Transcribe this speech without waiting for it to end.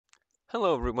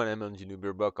Hello everyone, I'm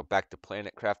Newbeer. Welcome back to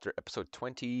Planet Crafter episode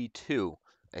 22,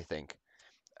 I think.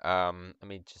 Let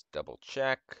me just double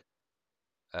check.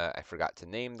 I forgot to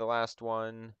name the last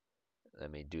one.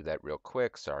 Let me do that real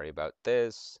quick. Sorry about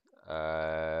this.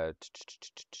 Episode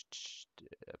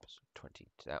 20.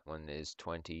 That one is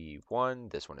 21.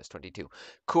 This one is 22.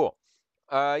 Cool.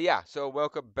 Yeah, so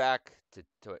welcome back to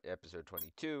episode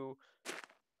 22.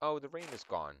 Oh, the rain is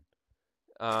gone.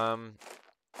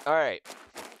 Alright.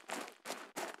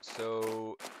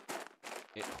 So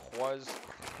it was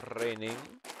raining,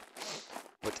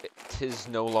 but it is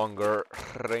no longer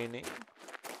raining.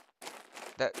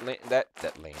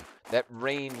 That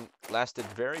rain lasted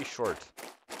very short.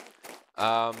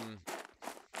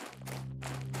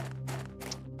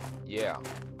 Yeah.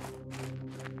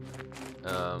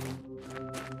 Um,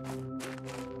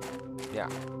 yeah.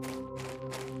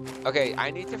 Okay,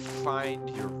 I need to find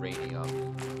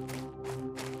uranium.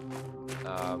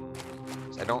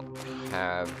 'Cause I don't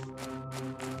have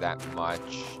that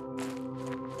much.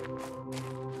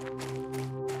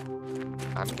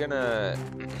 I'm gonna,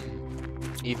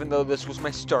 even though this was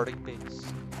my starting base,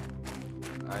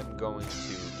 I'm going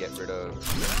to get rid of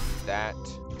that.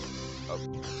 Oh,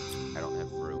 I don't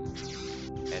have room.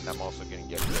 And I'm also gonna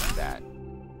get rid of that.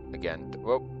 Again,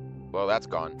 whoa, well that's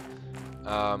gone.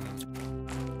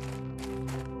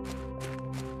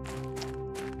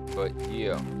 But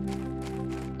yeah.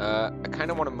 I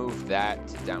kind of want to move that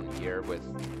to down here with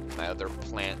my other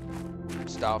plant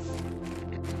stuff.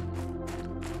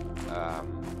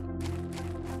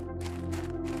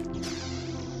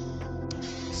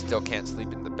 Still can't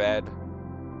sleep in the bed.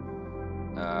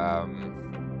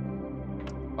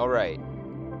 Alright.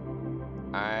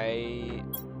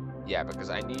 Yeah, because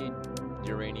I need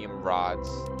uranium rods,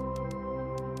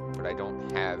 but I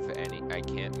don't have any. I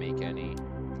can't make any.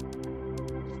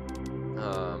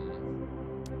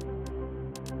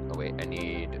 Oh wait, I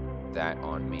need that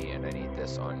on me, and I need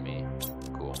this on me.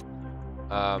 Cool.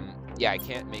 Yeah, I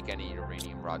can't make any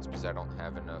uranium rods because I don't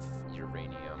have enough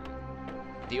uranium.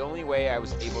 The only way I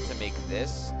was able to make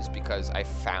this is because I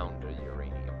found a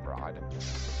uranium rod.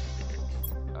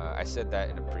 I said that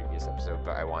in a previous episode,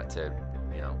 but I want to,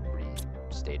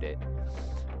 restate it.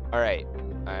 Alright,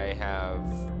 I have...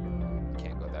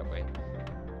 Can't go that way.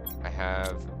 I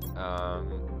have,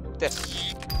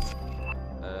 this.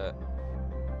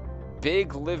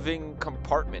 Big living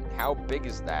compartment. How big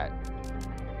is that?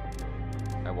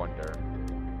 I wonder.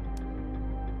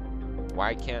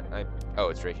 Why can't I... Oh,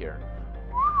 it's right here.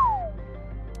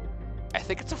 I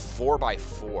think it's a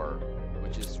 4x4,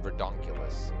 which is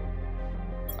redonkulous.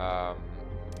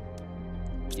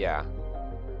 Yeah.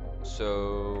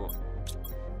 So...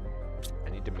 I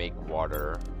need to make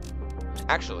water.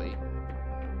 Actually,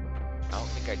 I don't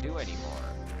think I do anymore.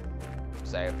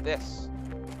 Because I have this.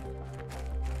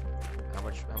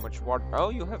 How much water? Oh,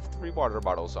 you have 3 water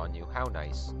bottles on you. How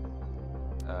nice.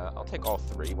 I'll take all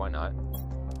 3, why not?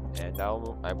 And I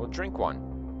will drink one.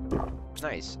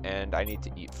 Nice. And I need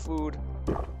to eat food.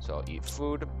 So I'll eat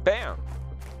food. Bam!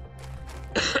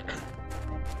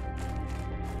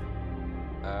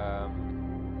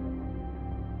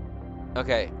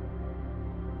 Okay.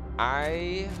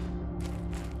 I'm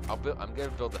gonna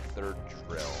build a 3rd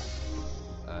drill.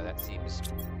 That seems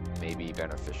maybe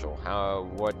beneficial.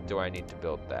 What do I need to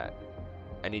build that?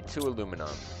 I need 2 aluminum.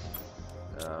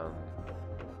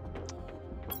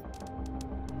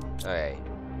 Okay.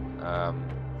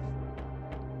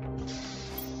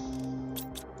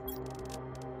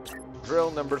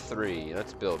 Drill number 3.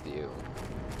 Let's build you.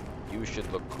 You should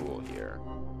look cool here.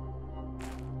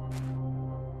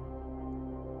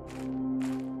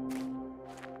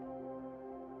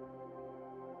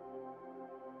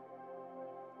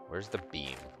 Where's the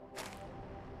beam?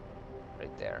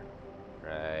 Right there.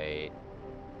 Right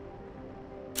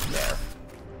there.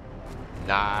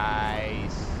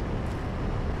 Nice.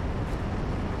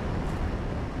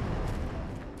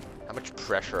 How much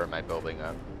pressure am I building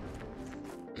up?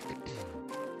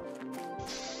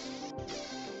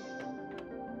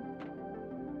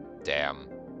 Damn.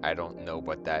 I don't know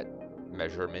what that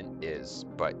measurement is,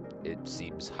 but it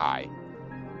seems high.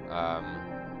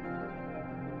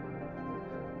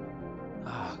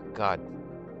 Oh, God.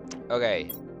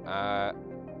 Okay. I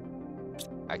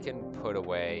can put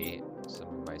away some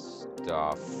of my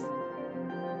stuff.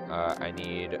 I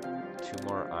need 2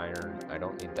 more iron. I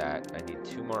don't need that. I need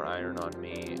 2 more iron on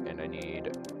me, and I need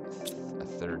a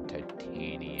 3rd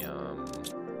titanium.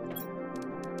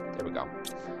 There we go.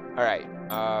 Alright.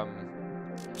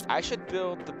 I should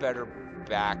build the better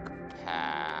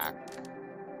backpack.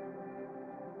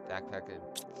 Backpack and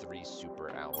 3 super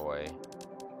alloy.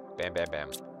 Bam, bam, bam.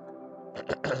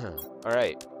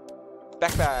 Alright.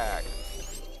 Backpack!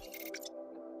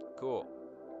 Cool.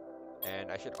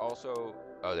 And I should also...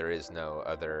 Oh, there is no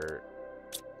other...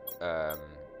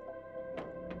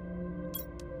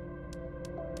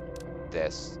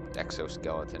 this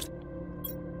exoskeleton.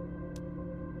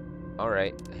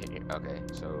 Alright. Okay,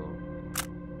 so...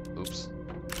 Oops.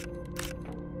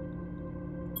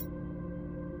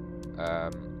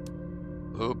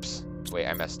 Oops. Wait,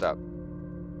 I messed up.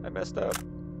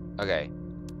 Okay.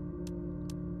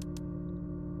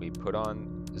 We put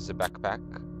on the backpack,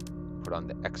 put on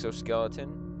the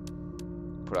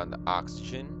exoskeleton, put on the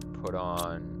oxygen, put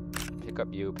on pick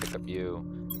up you,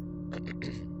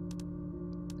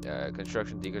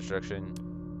 construction, deconstruction,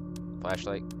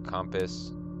 flashlight,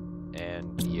 compass,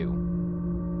 and you.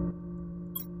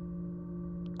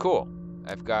 Cool.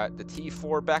 I've got the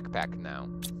T4 backpack now.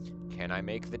 Can I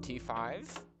make the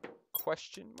T5?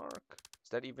 Question mark. Is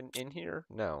that even in here?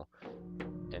 No.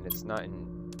 And it's not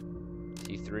in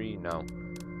T3? No.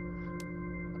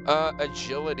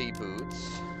 Agility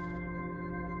boots.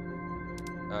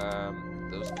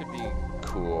 Those could be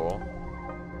cool.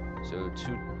 So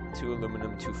two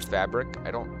aluminum, 2 fabric.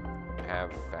 I don't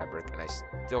have fabric, and I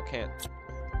still can't.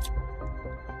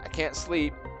 I can't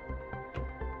sleep,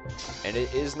 and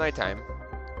it is nighttime.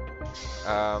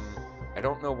 I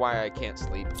don't know why I can't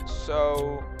sleep.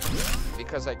 So,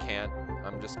 because I can't,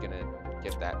 I'm just gonna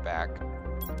get that back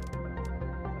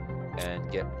and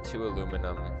get 2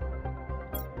 aluminum.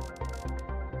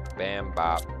 Bam,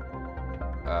 bop.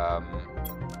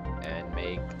 And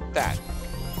make that.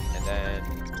 And then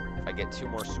I get 2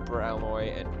 more super alloy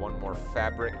and 1 more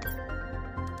fabric.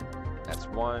 That's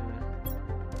 1.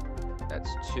 That's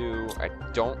 2. I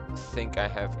don't think I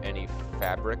have any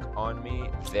fabric on me,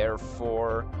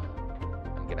 therefore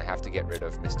I'm gonna have to get rid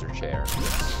of Mr. Chair.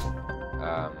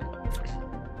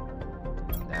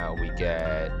 Now we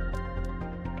get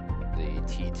the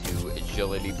T2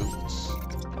 agility boots,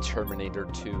 the Terminator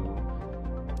 2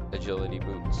 agility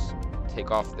boots. Take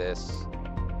off this,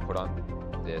 put on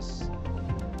this,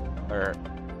 or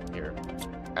here.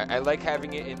 I like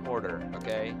having it in order,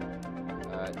 okay?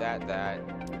 That.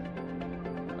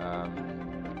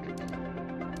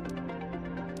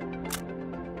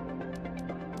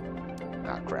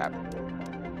 Ah, crap.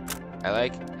 I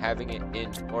like having it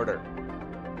in order.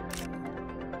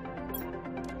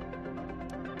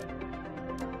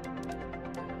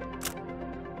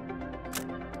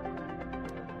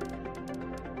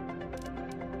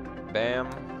 Bam.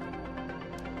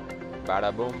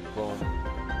 Bada boom boom.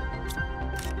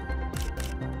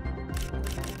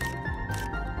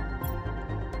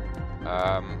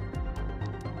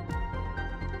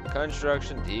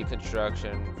 Construction,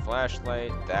 deconstruction,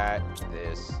 flashlight, that,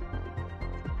 this.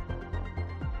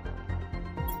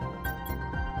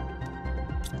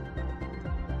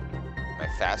 Am I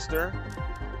faster?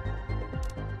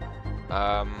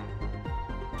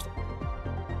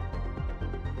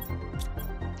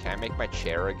 Can I make my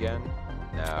chair again?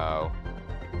 No.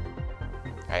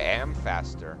 I am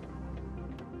faster.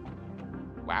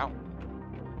 Wow.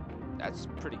 That's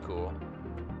pretty cool.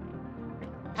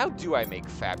 How do I make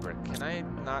fabric? Can I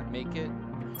not make it?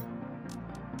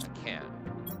 I can.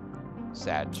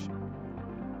 Sag.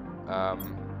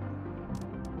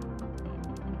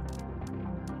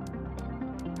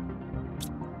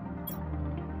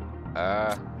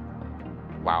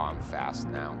 Wow, I'm fast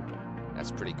now.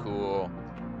 That's pretty cool.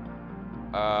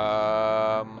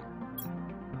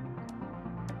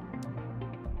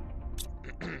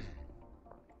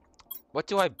 What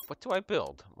do I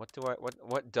build?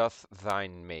 What doth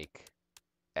thine make?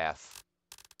 F.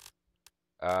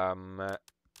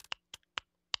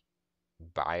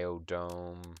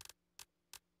 Biodome.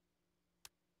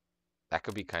 That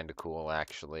could be kind of cool,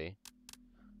 actually.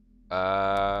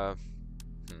 I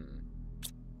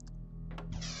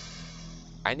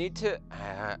need to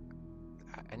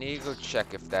go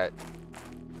check if that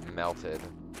melted.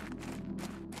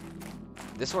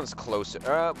 This one's closer.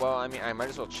 Well, I mean, I might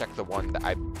as well check the one that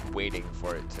I'm waiting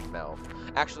for it to melt.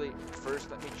 Actually,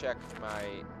 first let me check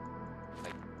my,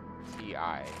 like,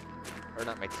 TI. Or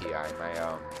not my TI,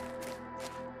 my,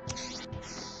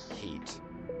 heat.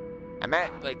 I'm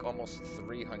at, like, almost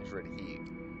 300 heat.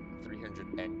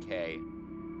 300 NK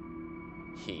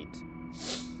heat.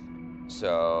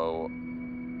 So...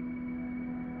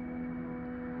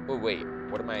 Oh, wait.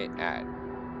 What am I at?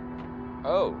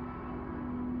 Oh!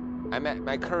 I'm at,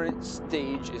 my current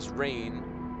stage is rain,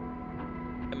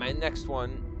 and my next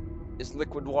one is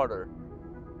liquid water,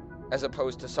 as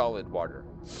opposed to solid water.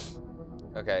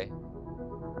 Okay.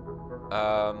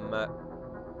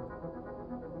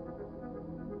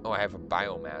 Oh, I have a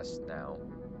biomass now.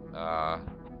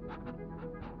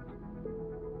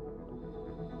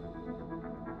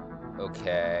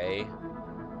 Okay.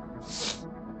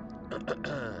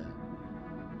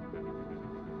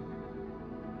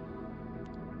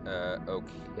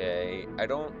 Okay. I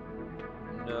don't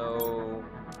know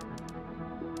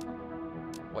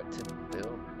what to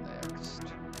build next.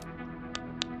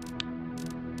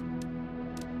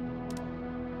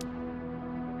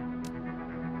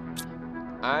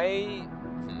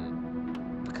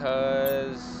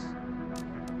 Because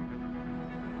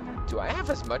do I have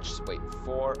as much? Wait,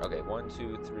 4. Okay, 1,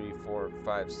 2, 3, 4,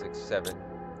 5, 6, 7.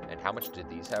 And how much did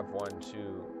these have? 1,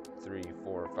 2, 3,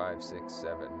 4, 5, 6,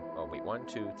 7. Oh wait, 1,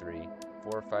 2, 3,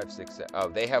 4, 5, 6, 7. Oh,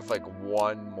 they have like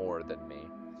 1 more than me.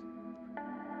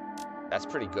 That's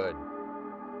pretty good.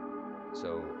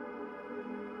 So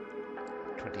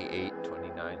 28,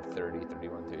 29, 30,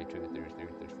 31, 32, 33,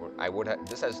 34. I would have,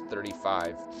 this has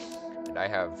 35 and I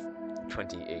have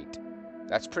 28.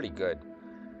 That's pretty good.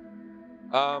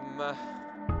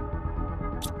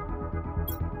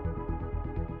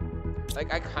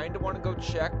 Like I kind of want to go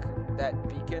check that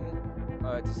beacon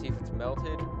to see if it's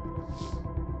melted.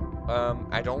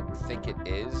 I don't think it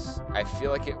is. I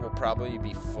feel like it will probably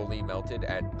be fully melted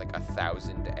at like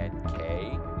 1000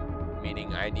 NK,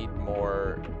 meaning I need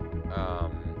more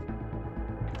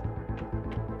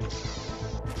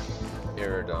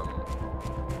Iridium.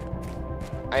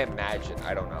 I imagine,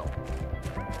 I don't know.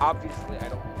 Obviously, I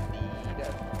don't need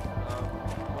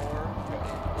more, but it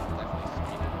definitely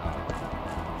speed it up,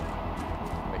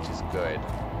 which is good.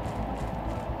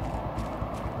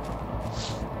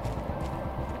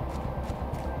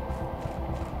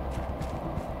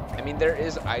 I mean, there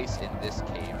is ice in this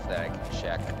cave that I can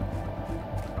check.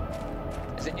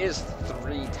 It is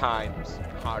 3 times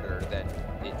hotter than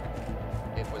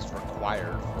it was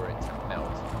required for it to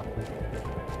melt.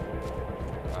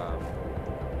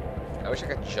 I wish I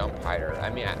could jump higher. I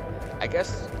mean, I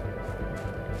guess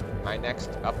my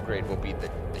next upgrade will be the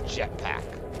jetpack,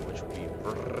 which would be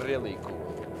really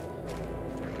cool.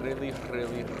 Really,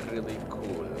 really, really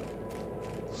cool.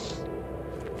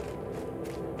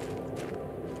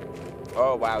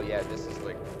 Oh wow, yeah, this is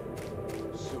like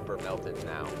super melted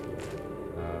now.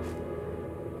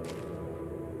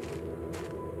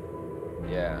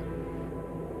 Yeah.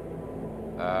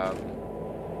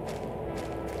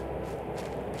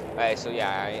 Alright, so yeah,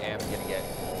 I am gonna get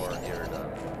more Iridium.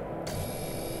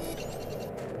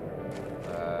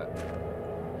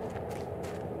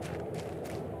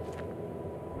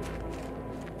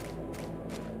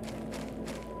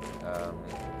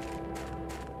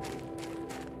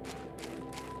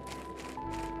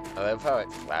 I love how it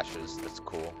flashes. That's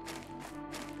cool.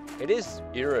 It is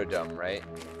Iridium, right?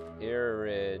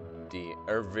 Iridium.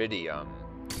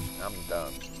 I'm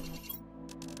dumb.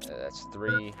 That's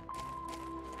 3.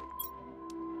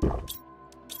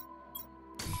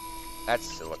 That's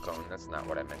silicone. That's not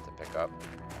what I meant to pick up.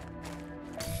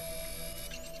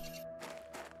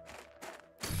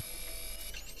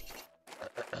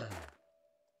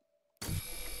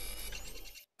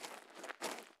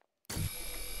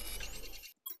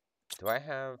 Do I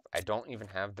have... I don't even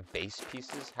have the base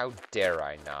pieces? How dare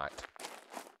I not?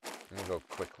 Let me go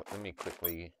quickly. Let me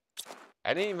quickly...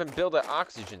 I didn't even build an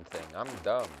oxygen thing. I'm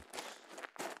dumb.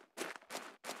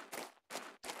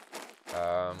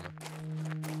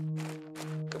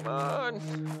 Come on.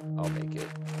 I'll make it.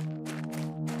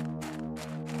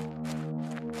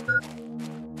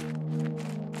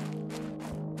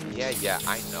 Yeah,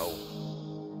 I know.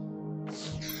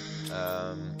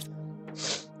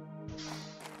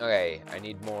 Okay, I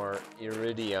need more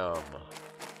Iridium.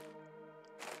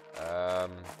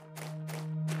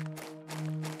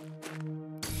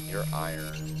 Your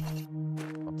iron.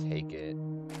 I'll take it.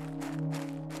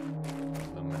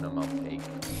 Aluminum, I'll take.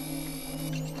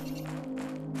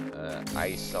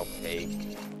 Ice, I'll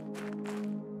take.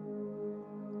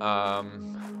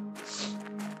 Come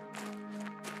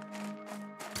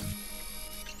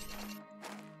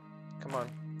on.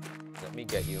 Let me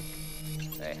get you.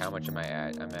 Hey, how much am I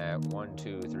at? I'm at 1,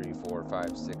 2, 3, 4,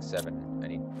 5, 6, 7. I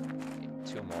need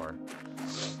 2 more.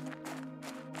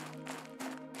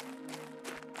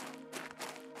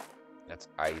 That's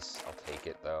ice. I'll take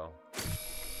it though.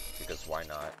 Because why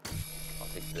not? I'll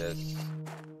take this.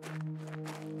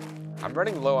 I'm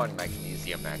running low on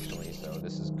magnesium actually, so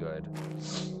this is good.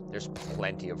 There's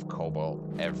plenty of cobalt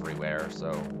everywhere,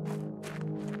 so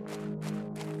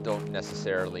don't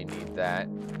necessarily need that.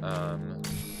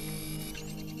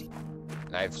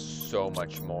 I have so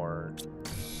much more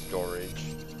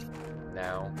storage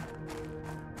now.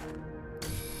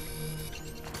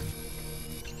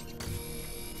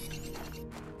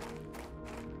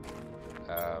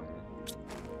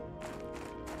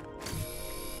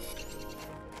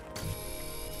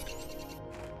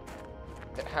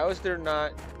 How is there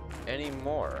not any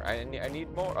more? I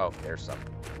need more. Oh, there's some.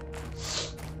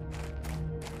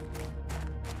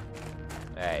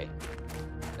 Hey.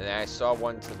 And then I saw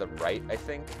one to the right, I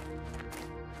think.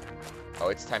 Oh,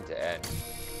 it's time to end.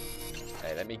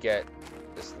 Hey, let me get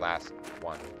this last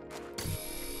one.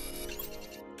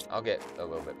 I'll get a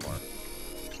little bit more.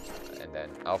 And then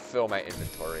I'll fill my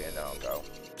inventory and then I'll go.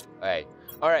 Hey.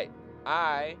 Alright.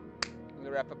 I'm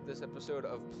going to wrap up this episode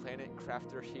of Planet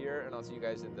Crafter here, and I'll see you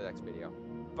guys in the next video.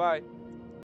 Bye!